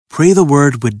Pray the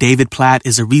Word with David Platt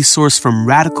is a resource from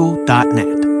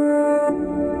radical.net.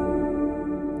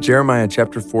 Jeremiah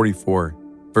chapter 44,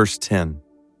 verse 10.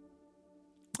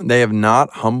 They have not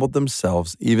humbled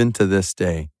themselves even to this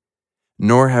day,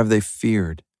 nor have they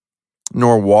feared,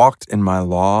 nor walked in my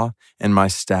law and my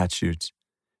statutes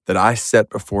that I set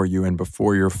before you and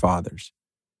before your fathers.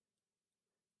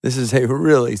 This is a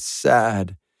really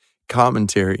sad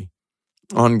commentary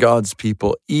on God's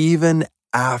people, even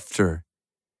after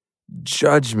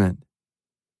judgment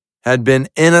had been,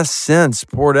 in a sense,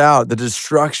 poured out, the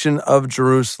destruction of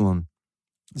Jerusalem.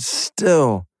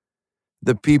 Still,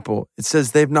 the people, it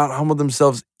says they've not humbled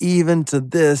themselves even to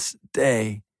this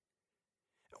day.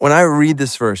 When I read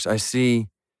this verse, I see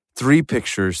three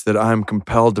pictures that I'm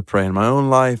compelled to pray in my own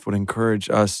life, would encourage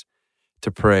us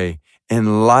to pray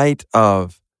in light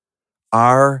of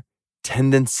our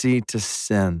tendency to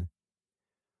sin.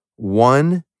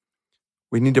 One,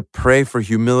 we need to pray for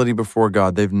humility before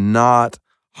God. They've not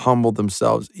humbled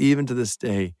themselves even to this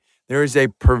day. There is a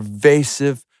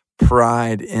pervasive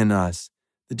pride in us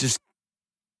that just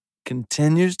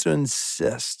continues to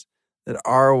insist that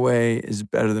our way is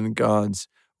better than God's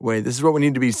way. This is what we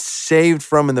need to be saved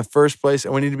from in the first place,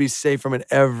 and we need to be saved from it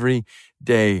every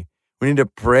day. We need to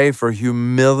pray for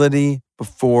humility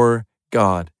before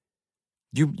God.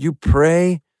 You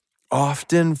pray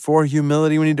often for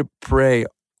humility. We need to pray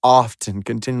often,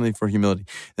 continually for humility.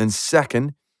 Then second,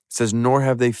 it says, nor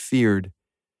have they feared.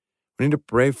 We need to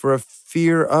pray for a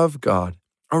fear of God,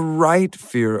 a right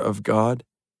fear of God,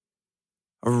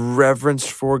 a reverence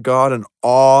for God, an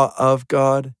awe of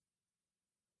God,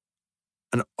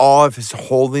 an awe of His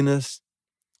holiness,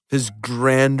 His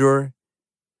grandeur,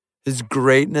 His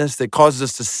greatness that causes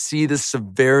us to see the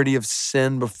severity of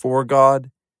sin before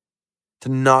God, to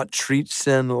not treat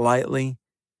sin lightly.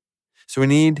 So we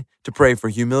need to pray for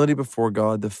humility before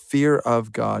God, the fear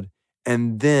of God,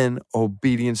 and then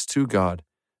obedience to God.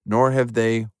 Nor have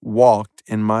they walked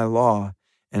in my law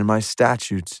and my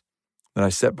statutes that I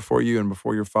set before you and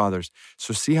before your fathers.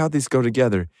 So see how these go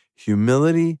together.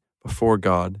 Humility before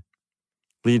God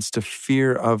leads to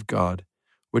fear of God,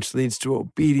 which leads to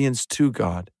obedience to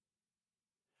God.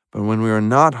 But when we are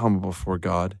not humble before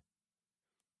God,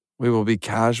 we will be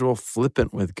casual,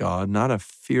 flippant with God, not a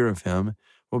fear of Him.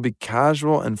 We'll be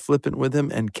casual and flippant with Him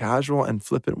and casual and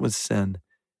flippant with sin.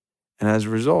 And as a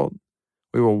result,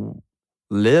 we will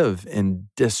live in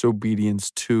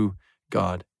disobedience to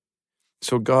God.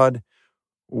 So God,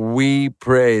 we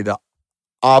pray the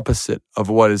opposite of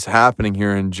what is happening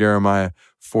here in Jeremiah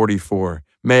 44.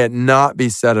 May it not be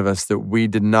said of us that we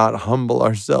did not humble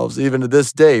ourselves, even to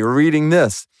this day, reading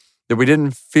this, that we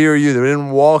didn't fear you, that we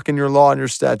didn't walk in your law and your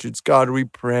statutes. God, we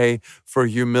pray for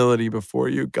humility before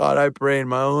you. God, I pray in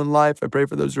my own life. I pray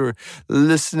for those who are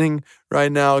listening right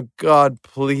now. God,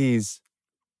 please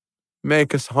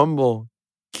make us humble.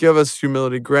 Give us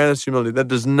humility. Grant us humility. That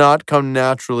does not come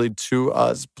naturally to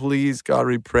us. Please, God,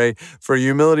 we pray for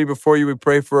humility before you. We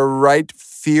pray for a right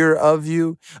fear of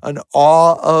you, an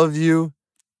awe of you,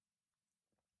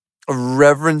 a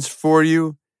reverence for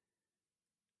you,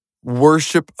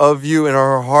 worship of you in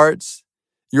our hearts,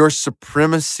 your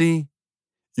supremacy,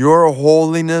 your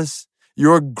holiness,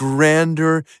 your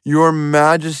grandeur, your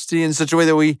majesty in such a way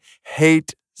that we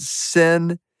hate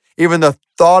sin. Even the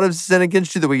thought of sin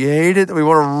against you, that we hate it, that we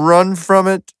want to run from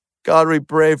it. God, we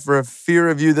pray for a fear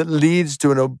of you that leads to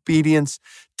an obedience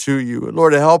to you.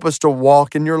 Lord, help us to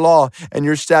walk in your law and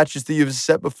your statutes that you've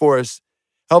set before us.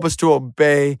 Help us to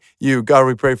obey you. God,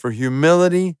 we pray for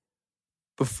humility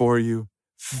before you,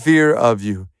 fear of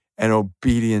you, and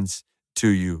obedience to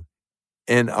you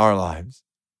in our lives.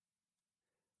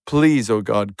 Please, oh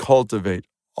God, cultivate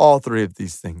all three of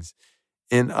these things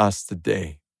in us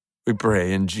today. We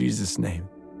pray in Jesus' name.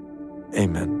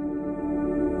 Amen.